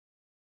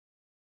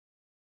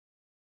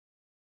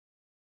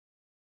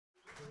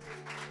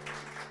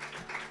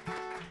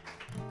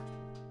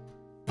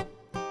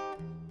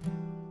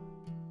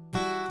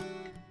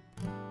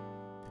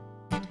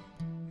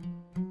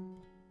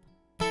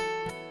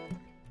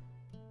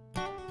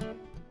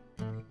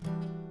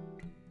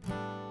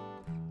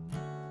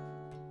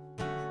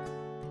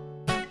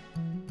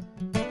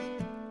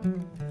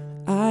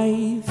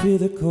feel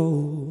the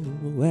cold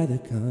weather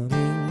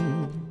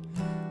coming.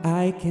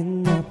 I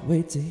cannot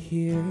wait to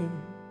hear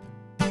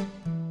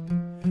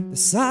the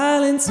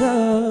silence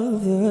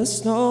of the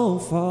snow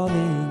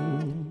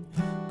falling.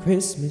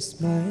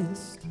 Christmas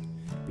must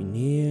be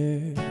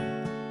near.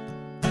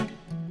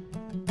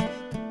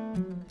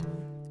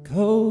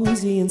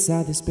 Cozy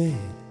inside this bed,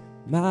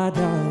 my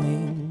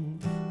darling,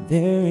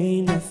 there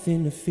ain't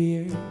nothing to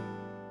fear.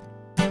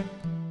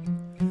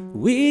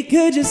 We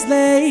could just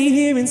lay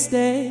here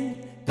instead.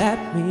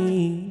 That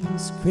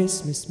means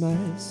Christmas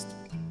must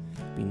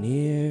be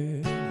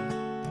near.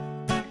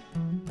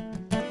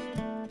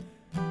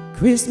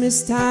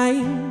 Christmas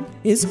time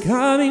is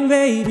coming,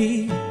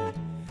 baby.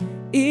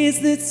 It's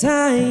the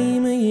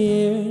time of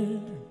year.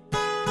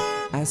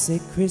 I say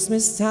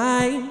Christmas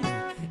time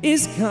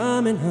is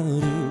coming,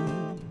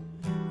 honey.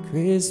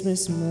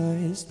 Christmas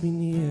must be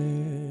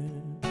near.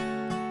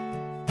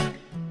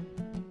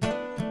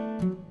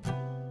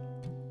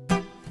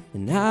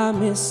 And I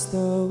miss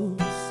those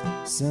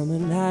summer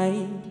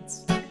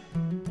nights,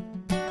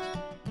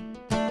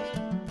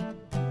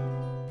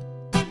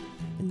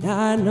 and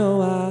I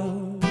know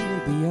I'll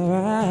be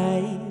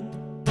alright.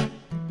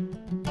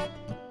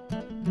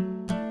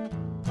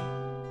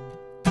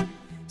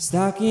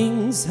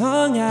 Stockings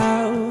hung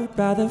out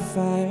by the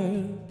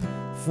fire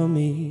for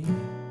me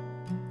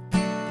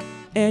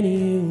and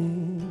you.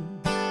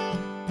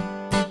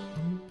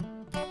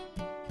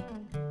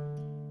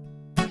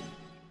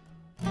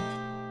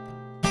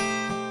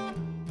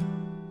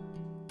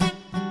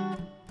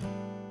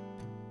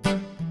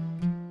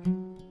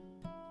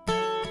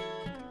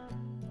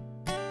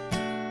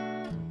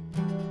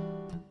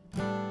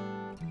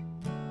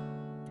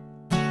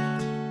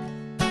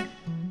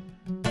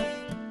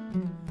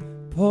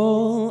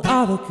 Pull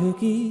all the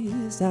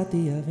cookies out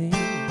the oven.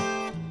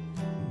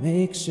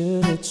 Make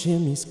sure the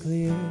chimney's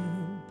clear,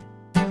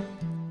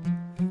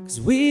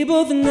 'cause we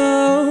both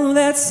know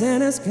that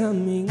Santa's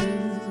coming.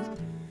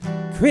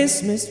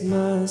 Christmas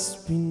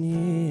must be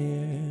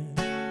near.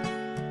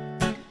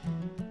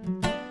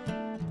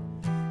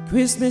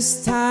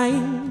 Christmas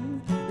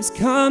time is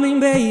coming,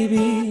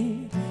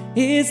 baby.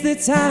 It's the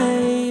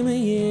time of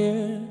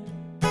year.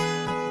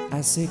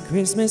 I say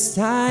Christmas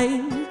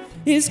time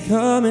is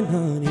coming,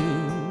 honey.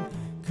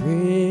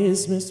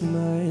 Christmas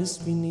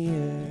must be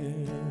near.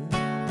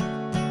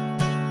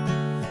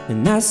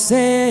 And I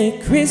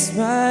said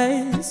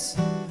Christmas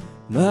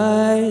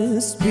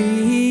must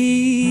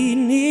be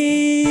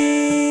near.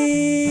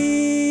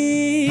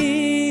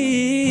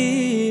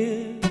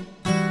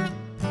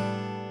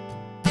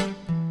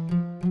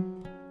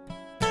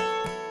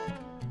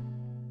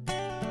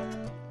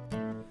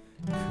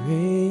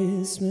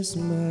 Christmas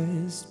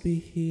must be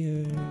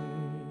here.